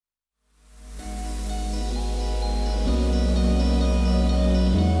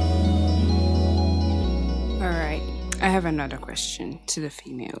have another question to the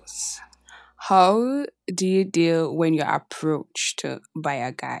females. How do you deal when you're approached by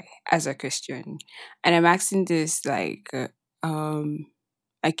a guy as a Christian? And I'm asking this like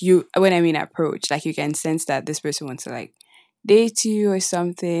you, when I mean approach, like you can sense that this person wants to like date you or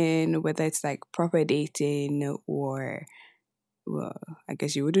something, whether it's like proper dating or, well, I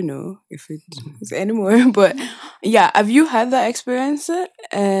guess you wouldn't know if it's anymore. But yeah, have you had that experience?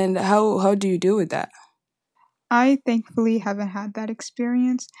 And how do you deal with that? I thankfully haven't had that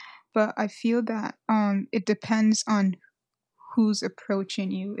experience, but I feel that it depends on who's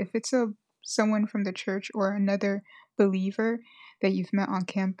approaching you. If it's someone from the church or another believer that you've met on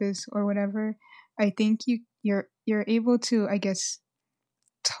campus or whatever, I think you're able to, I guess,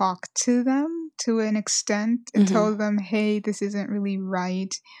 talk to them to an extent and Mm-hmm. tell them, hey, this isn't really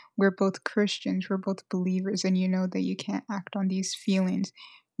right. We're both Christians, we're both believers, and you know that you can't act on these feelings.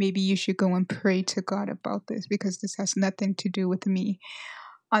 Maybe you should go and pray to God about this because this has nothing to do with me.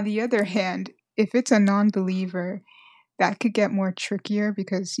 On the other hand, if it's a non believer, that could get more trickier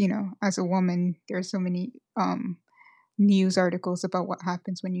because, as a woman, there's so many news articles about what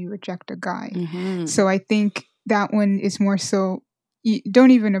happens when you reject a guy. Mm-hmm. So I think that one is more so you don't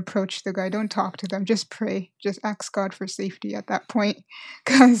even approach the guy, don't talk to them, just pray, just ask God for safety at that point.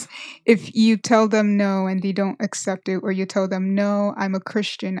 Because if you tell them no and they don't accept it, or you tell them no, I'm a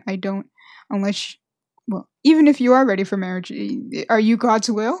Christian, I don't, unless, well, even if you are ready for marriage, are you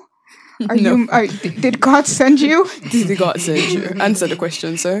God's will? No. Did God send you? Did God send you? Answer the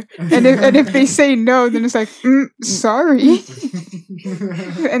question, sir. And if they say no, then it's like, sorry.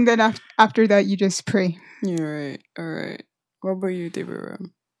 And then after that, you just pray. You're right. All right. What about you, Deborah?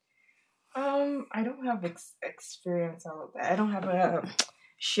 I don't have experience out there. I don't have a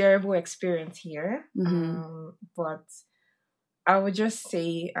shareable experience here. But I would just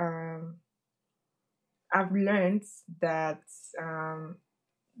say, I've learned that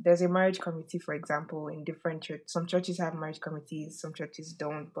there's a marriage committee, for example, in different churches. Some churches have marriage committees, some churches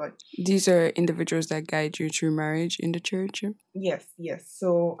don't. But these are individuals that guide you through marriage in the church. yes.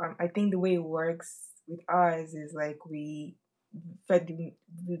 So I think the way it works with ours is like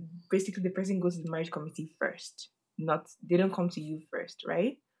basically the person goes to the marriage committee first. They don't come to you first,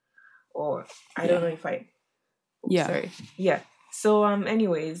 right? Or I don't know if I. Oops, Yeah. Sorry. Yeah. So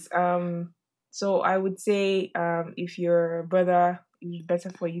anyways, so I would say if your brother, it's better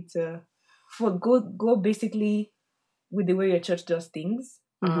for you to go basically with the way your church does things.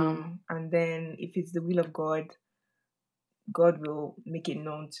 And then if it's the will of God, God will make it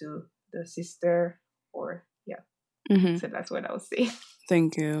known to the sister, or yeah. So that's what I would say.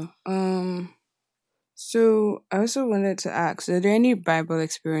 Thank you. So I also wanted to ask, are there any Bible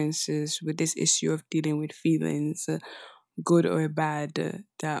experiences with this issue of dealing with feelings, good or bad,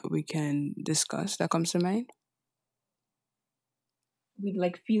 that we can discuss that comes to mind? With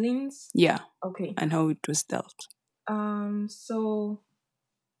like feelings? Yeah. Okay. And how it was dealt. So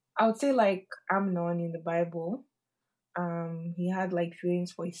I would say like Amnon in the Bible. He had like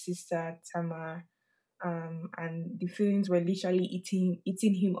feelings for his sister Tamar. And the feelings were literally eating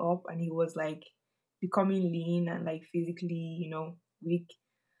him up, and he was like becoming lean and like physically, weak.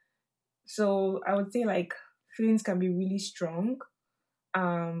 So I would say like feelings can be really strong.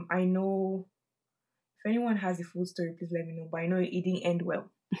 I know if anyone has a full story, please let me know. But I know it didn't end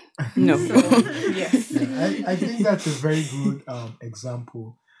well. No. So yes. Yeah, I think that's a very good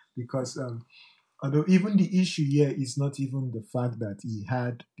example because although even the issue here is not even the fact that he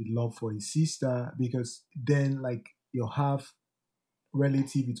had the love for his sister, because then like your half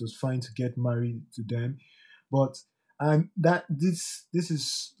relative, it was fine to get married to them, but and that this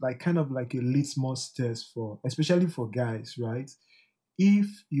is like kind of like a litmus test for especially for guys, right? If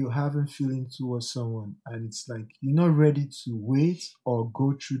you haven't feeling towards someone and it's like you're not ready to wait or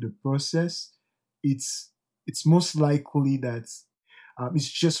go through the process, it's most likely that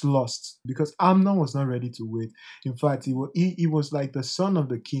it's just lost because Amnon was not ready to wait. In fact, he was like the son of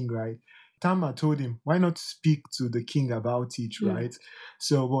the king, right? Tamar told him, why not speak to the king about it, right?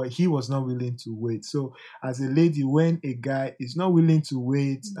 So, but he was not willing to wait. So, as a lady, when a guy is not willing to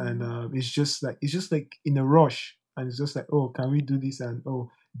wait and it's just like in a rush, and it's just like, oh, can we do this? And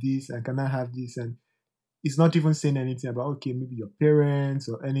oh, this, and can I have this? And it's not even saying anything about, okay, maybe your parents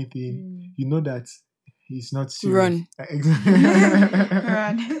or anything. You know that he's not serious. Run.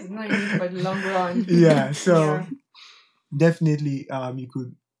 Run. It's not easy for the long run. Yeah, so definitely you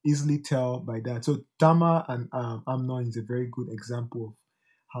could easily tell by that. So Tamar and Amnon is a very good example of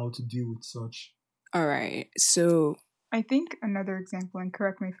how to deal with such. All right. So I think another example, and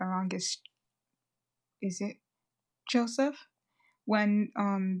correct me if I'm wrong, is it Joseph? When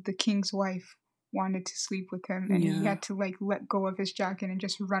the king's wife wanted to sleep with him, and he Yeah. had to like let go of his jacket and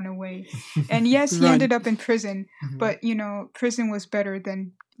just run away. And yes, he Run. ended up in prison, Mhm. but you know, prison was better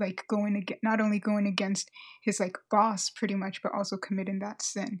than like not only going against his like boss pretty much, but also committing that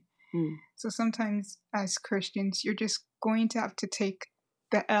sin. Mm. So sometimes as Christians, you're just going to have to take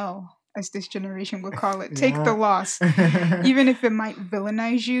the L, as this generation would call it. Take the Yeah. loss, even if it might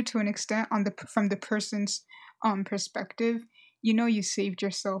villainize you to an extent from the person's perspective. You know, you saved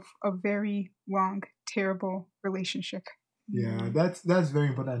yourself a very long, terrible relationship. Yeah, that's very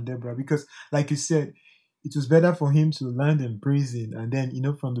important, Deborah, because like you said, it was better for him to land in prison, and then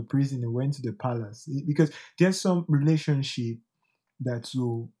from the prison he went to the palace, because there's some relationship that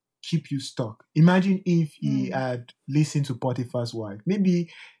will keep you stuck. Imagine if he had listened to Potiphar's wife.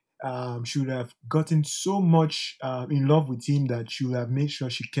 Maybe she would have gotten so much in love with him that she would have made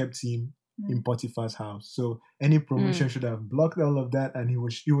sure she kept him in Potiphar's house. So any promotion should have blocked all of that, and he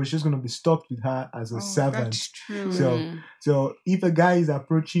was just going to be stuck with her as a servant. That's true. So if a guy is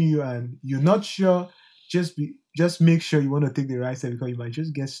approaching you and you're not sure, just make sure you want to take the right step, because you might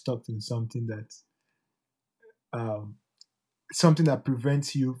just get stuck in something that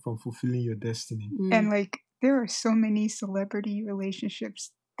prevents you from fulfilling your destiny. And like there are so many celebrity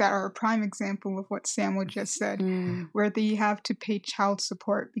relationships that are a prime example of what Samuel just said, where they have to pay child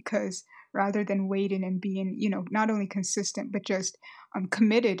support because rather than waiting and being, not only consistent, but just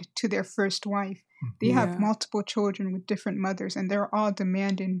committed to their first wife, they have multiple children with different mothers, and they're all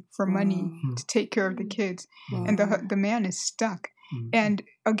demanding for money to take care of the kids. And the man is stuck. And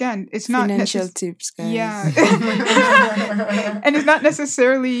again, it's not financial tips, guys. Yeah. And it's not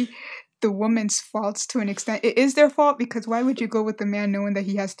necessarily the woman's faults to an extent. It is their fault, because why would you go with the man knowing that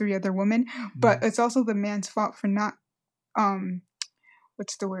he has 3 other women? But it's also the man's fault for not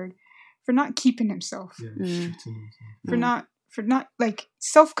for not keeping himself. For not like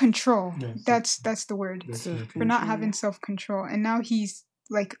self-control. That's the word. For not having self-control. And now he's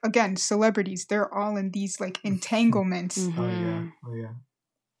like, again, celebrities, they're all in these like entanglements. Oh yeah.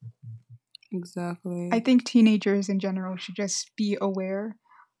 Exactly. I think teenagers in general should just be aware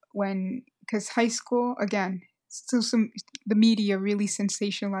because high school, again, the media really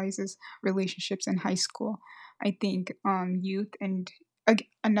sensationalizes relationships in high school. I think youth, and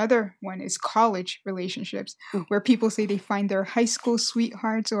another one is college relationships, where people say they find their high school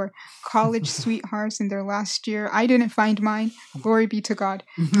sweethearts or college sweethearts in their last year. I didn't find mine. Glory be to God.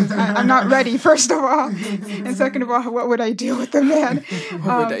 I'm not ready, first of all. And second of all, what would I do with the man?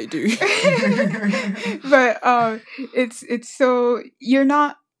 What would I do? But it's so you're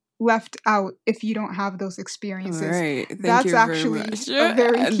not left out if you don't have those experiences. Right. Thank That's you actually very much. a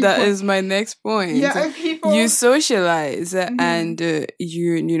very key That point. is my next point. Yeah, people, you socialize, and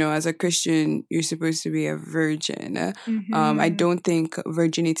as a Christian, you're supposed to be a virgin. I don't think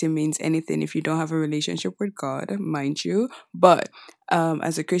virginity means anything if you don't have a relationship with God, mind you. But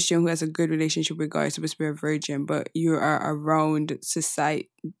as a Christian who has a good relationship with God, you're supposed to be a virgin. But you are around society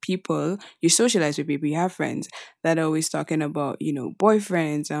people, you socialize with people, you have friends that are always talking about,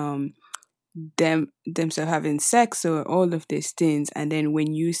 boyfriends, themselves having sex or all of these things. And then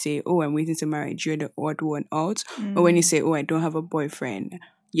when you say, oh, I'm waiting to marry, you're the odd one out. Or when you say, oh, I don't have a boyfriend.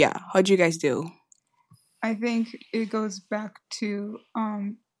 Yeah. How do you guys deal? I think it goes back to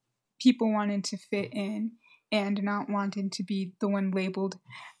people wanting to fit in and not wanting to be the one labeled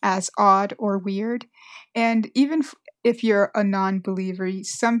as odd or weird. And even if you're a non-believer,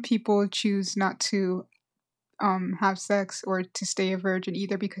 some people choose not to have sex or to stay a virgin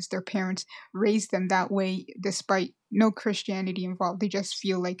either because their parents raised them that way despite no Christianity involved. They just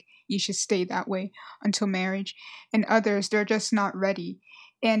feel like you should stay that way until marriage. And others, they're just not ready.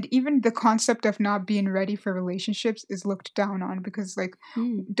 And even the concept of not being ready for relationships is looked down on because, like,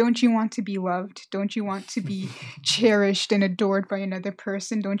 don't you want to be loved? Don't you want to be cherished and adored by another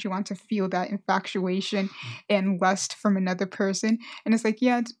person? Don't you want to feel that infatuation and lust from another person? And it's like,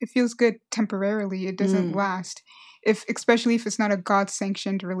 yeah, it feels good temporarily. It doesn't last. Especially if it's not a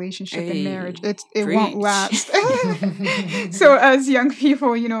God-sanctioned relationship in marriage, it won't last. So as young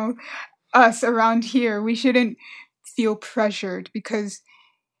people, us around here, we shouldn't feel pressured because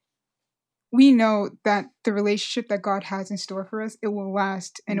we know that the relationship that God has in store for us, it will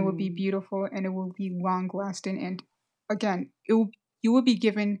last and it will be beautiful and it will be long lasting. And again, you will be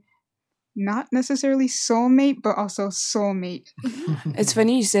given not necessarily soulmate, but also soulmate. It's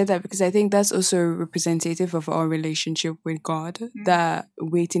funny you said that because I think that's also representative of our relationship with God, that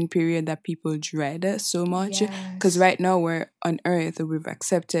waiting period that people dread so much. Because Yes. right now we're on earth, we've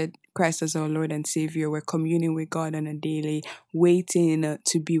accepted Christ as our Lord and Savior, we're communing with God on a daily, waiting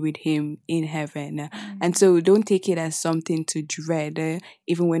to be with Him in heaven. And so don't take it as something to dread,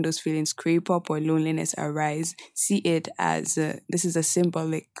 even when those feelings creep up or loneliness arise. See it as this is a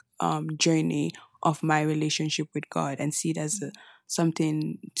symbolic journey of my relationship with God, and see it as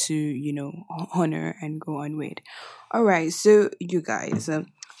something to, honor and go on with. All right, so you guys,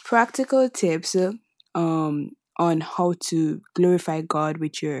 practical tips on how to glorify God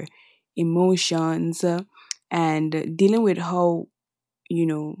with your emotions, and dealing with how,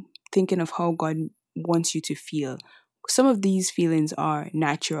 thinking of how God wants you to feel. Some of these feelings are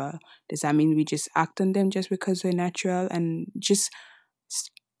natural. Does that mean we just act on them just because they're natural? And just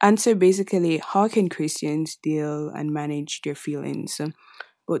s- answer basically, how can Christians deal and manage their feelings,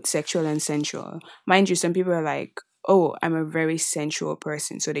 both sexual and sensual? Mind you, some people are like, oh, I'm a very sensual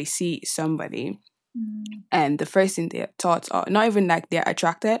person. So they see somebody, and the first thing their thoughts are not even like they're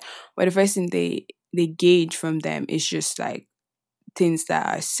attracted, but the first thing they gauge from them is just like things that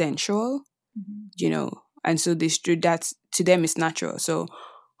are sensual, and so that's to them it's natural. So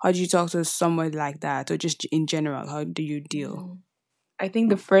how do you talk to someone like that, or just in general, how do you deal? I think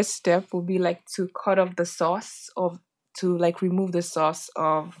the first step will be like to cut off the source of, to like remove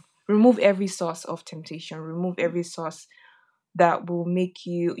every source of temptation, remove every source that will make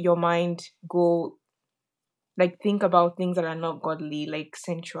your mind go, like, think about things that are not godly, like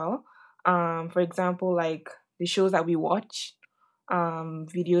sensual. For example, like the shows that we watch,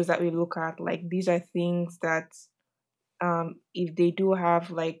 videos that we look at, like these are things that, if they do have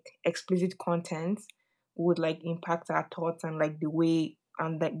like explicit content, would like impact our thoughts and like the way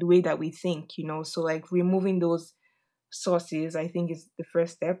that we think, so like removing those sources, I think, is the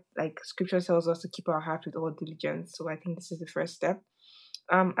first step. Like scripture tells us to keep our heart with all diligence, so I think this is the first step.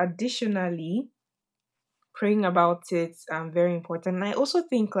 Additionally, praying about it, very important. And I also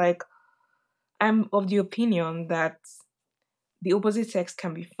think, like, I'm of the opinion that the opposite sex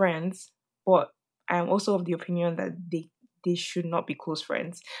can be friends, but I'm also of the opinion that they should not be close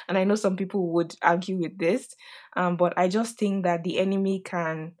friends. And I know some people would argue with this, but I just think that the enemy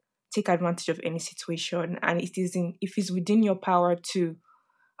can take advantage of any situation, and if it's within your power to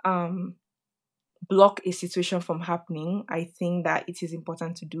um, block a situation from happening, I think that it is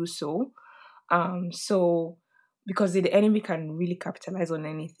important to do so. So because the enemy can really capitalize on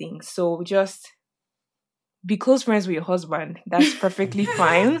anything, so just be close friends with your husband. That's perfectly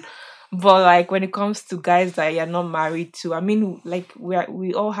fine. But like when it comes to guys that you're not married to, I mean, like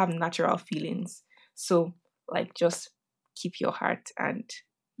we all have natural feelings. So like just keep your heart, and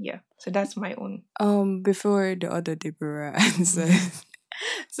yeah. So that's my own. Before the other Deborah answers,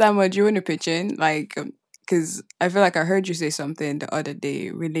 Samuel, do you want to pitch in? Like, because I feel like I heard you say something the other day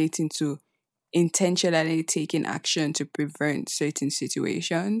relating to intentionally taking action to prevent certain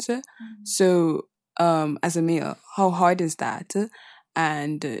situations. So, as a male, how hard is that?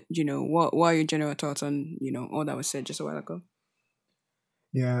 And what are your general thoughts on all that was said just a while ago?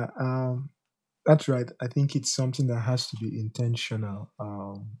 Yeah, that's right. I think it's something that has to be intentional.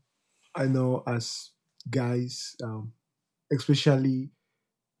 I know as guys, especially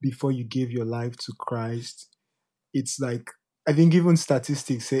before you give your life to Christ, it's like I think even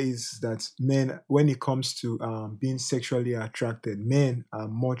statistics says that men, when it comes to being sexually attracted, men are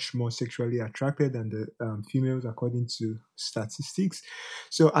much more sexually attracted than the females, according to statistics.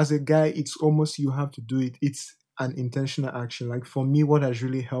 So as a guy, it's almost you have to do it. It's an intentional action. Like for me, what has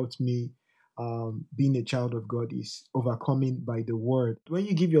really helped me being a child of God is overcoming by the word. When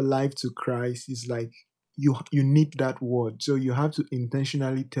you give your life to Christ, it's like you need that word, so you have to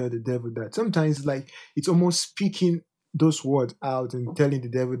intentionally tell the devil that. Sometimes like it's almost speaking those words out and telling the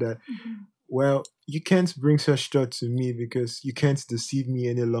devil that, well, you can't bring such thought to me because you can't deceive me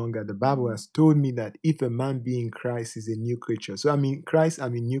any longer. The Bible has told me that if a man be in Christ is a new creature. So I'm in Christ,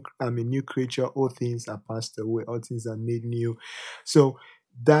 I'm a new creature. All things are passed away, all things are made new. So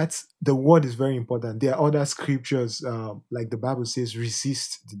that's the word is very important. There are other scriptures, like the Bible says,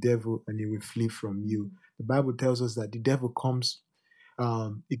 resist the devil and he will flee from you. The Bible tells us that the devil comes,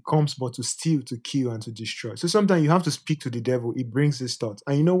 it comes but to steal, to kill, and to destroy. So sometimes you have to speak to the devil. It brings these thoughts.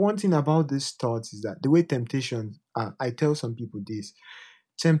 And one thing about these thoughts is that the way temptation, I tell some people this,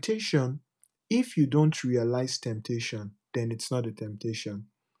 temptation, if you don't realize temptation, then it's not a temptation.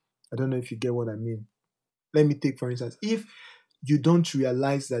 I don't know if you get what I mean. Let me take, for instance, if you don't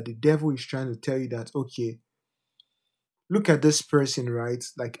realize that the devil is trying to tell you that, okay, look at this person, right?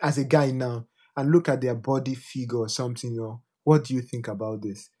 Like as a guy now, and look at their body figure or something, what do you think about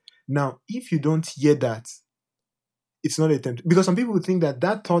this? Now, if you don't hear that, it's not a tempt, because some people think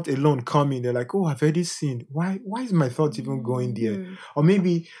that thought alone coming, they're like, oh, I've already sinned. Why is my thought even going there? Mm. Or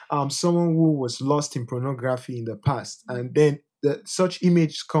maybe someone who was lost in pornography in the past, and then such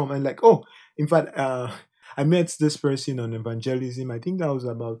images come and like, oh, in fact, I met this person on evangelism. I think that was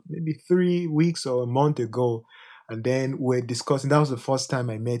about maybe 3 weeks or a month ago, and then we're discussing. That was the first time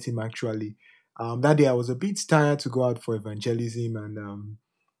I met him actually. That day I was a bit tired to go out for evangelism, and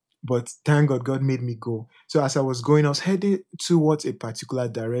but thank God, God made me go. So as I was going, I was heading towards a particular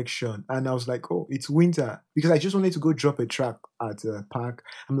direction, and I was like, "Oh, it's winter," because I just wanted to go drop a track at the park.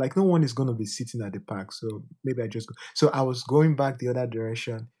 I'm like, no one is going to be sitting at the park, so maybe I just go. So I was going back the other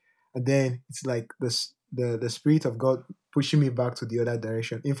direction, and then it's like the spirit of God pushing me back to the other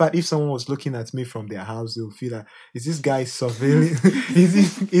direction. In fact, if someone was looking at me from their house, they'll feel like, is this guy surveilling?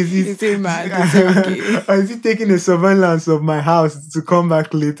 Is he mad? Is he okay? Or is he taking a surveillance of my house to come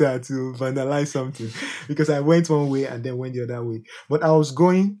back later to vandalize something? Because I went one way and then went the other way. But I was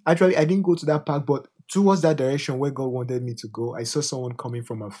going, actually, I didn't go to that park, but towards that direction where God wanted me to go. I saw someone coming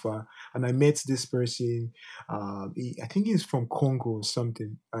from afar, and I met this person. I think he's from Congo or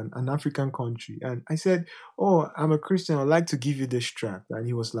something, an African country. And I said, "Oh, I'm a Christian. I'd like to give you this tract." And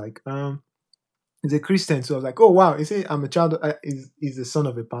he was like, he's a Christian. So I was like, "Oh wow!" He said, "I'm a child. He's the son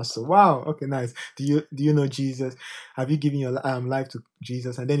of a pastor." Wow. Okay, nice. Do you know Jesus? Have you given your life to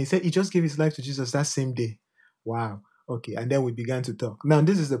Jesus? And then he said he just gave his life to Jesus that same day. Wow. Okay, and then we began to talk. Now,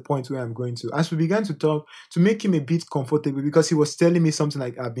 this is the point where I'm going to. As we began to talk, to make him a bit comfortable, because he was telling me something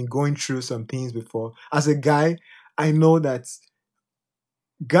like, I've been going through some things before. As a guy, I know that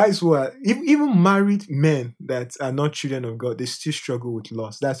guys who are, even married men that are not children of God, they still struggle with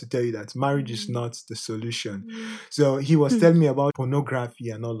loss. That's to tell you that marriage is not the solution. So he was telling me about pornography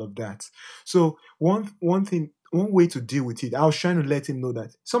and all of that. So one way to deal with it, I was trying to let him know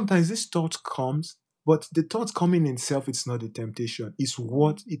that sometimes this thought comes, but the thought coming in itself, it's not the temptation. It's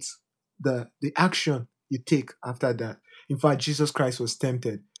the action you take after that. In fact, Jesus Christ was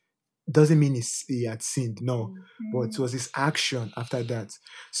tempted. Doesn't mean he had sinned, no, but it was his action after that.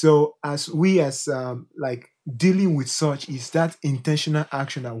 So as like dealing with such is that intentional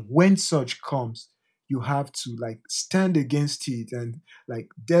action that when such comes, you have to like stand against it and like,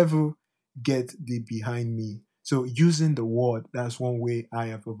 devil, get thee behind me. So using the word, that's one way I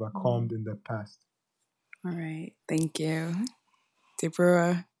have overcome in the past. All right. Thank you.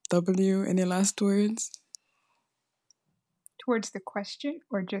 Deborah W., any last words? Towards the question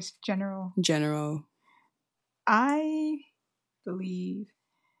or just general? General. I believe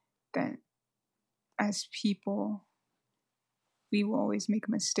that as people, we will always make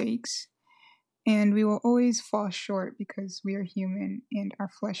mistakes and we will always fall short because we are human and our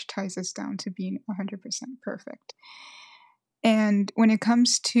flesh ties us down to being 100% perfect. And when it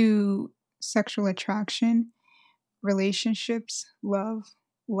comes to sexual attraction, relationships, love,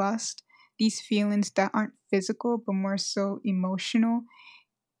 lust, these feelings that aren't physical but more so emotional,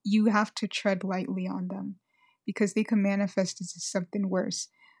 you have to tread lightly on them because they can manifest as something worse.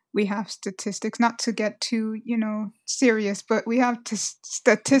 We have statistics, not to get too, serious, but we have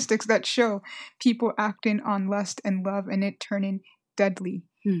statistics that show people acting on lust and love and it turning deadly.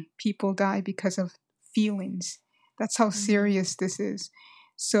 People die because of feelings. That's how serious this is.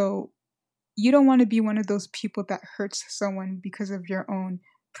 So you don't want to be one of those people that hurts someone because of your own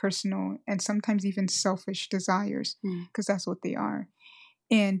personal and sometimes even selfish desires, because that's what they are.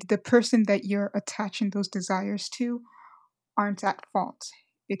 And the person that you're attaching those desires to aren't at fault.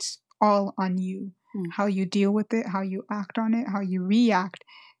 It's all on you. How you deal with it, how you act on it, how you react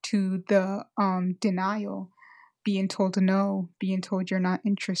to the denial, being told no, being told you're not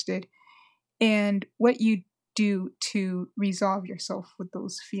interested, and what you do to resolve yourself with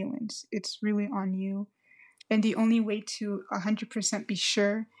those feelings. It's really on you. And the only way to 100% be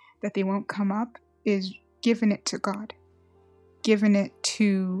sure that they won't come up is giving it to God, giving it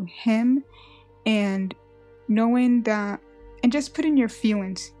to Him, and knowing that, and just putting your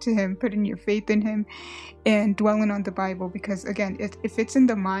feelings to Him, putting your faith in Him, and dwelling on the Bible. Because again, if it's in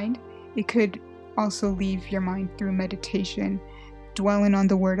the mind, it could also leave your mind through meditation, dwelling on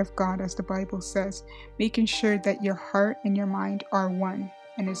the Word of God, as the Bible says, making sure that your heart and your mind are one,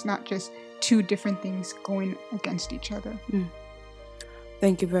 and it's not just two different things going against each other.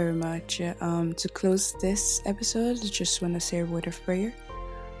 Thank you very much. To close this episode, I just want to say a word of prayer.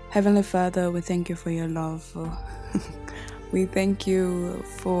 Heavenly Father, we thank you for your love. We thank you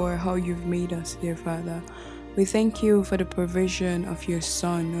for how you've made us, dear Father. We thank you for the provision of your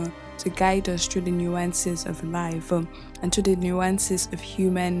Son to guide us through the nuances of life and to the nuances of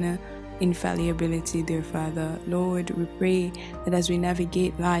human infallibility, dear Father. Lord, we pray that as we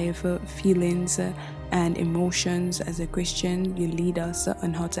navigate life, feelings and emotions as a Christian, you lead us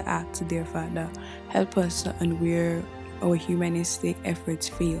on how to act, dear Father. Help us on where our humanistic efforts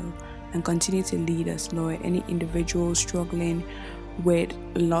fail and continue to lead us, Lord. Any individual struggling with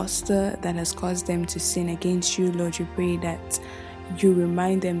lust that has caused them to sin against you, Lord, we pray that you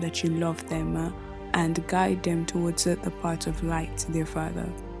remind them that you love them and guide them towards the path of light, dear Father.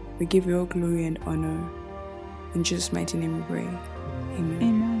 We give you all glory and honor. In Jesus' mighty name we pray. Amen.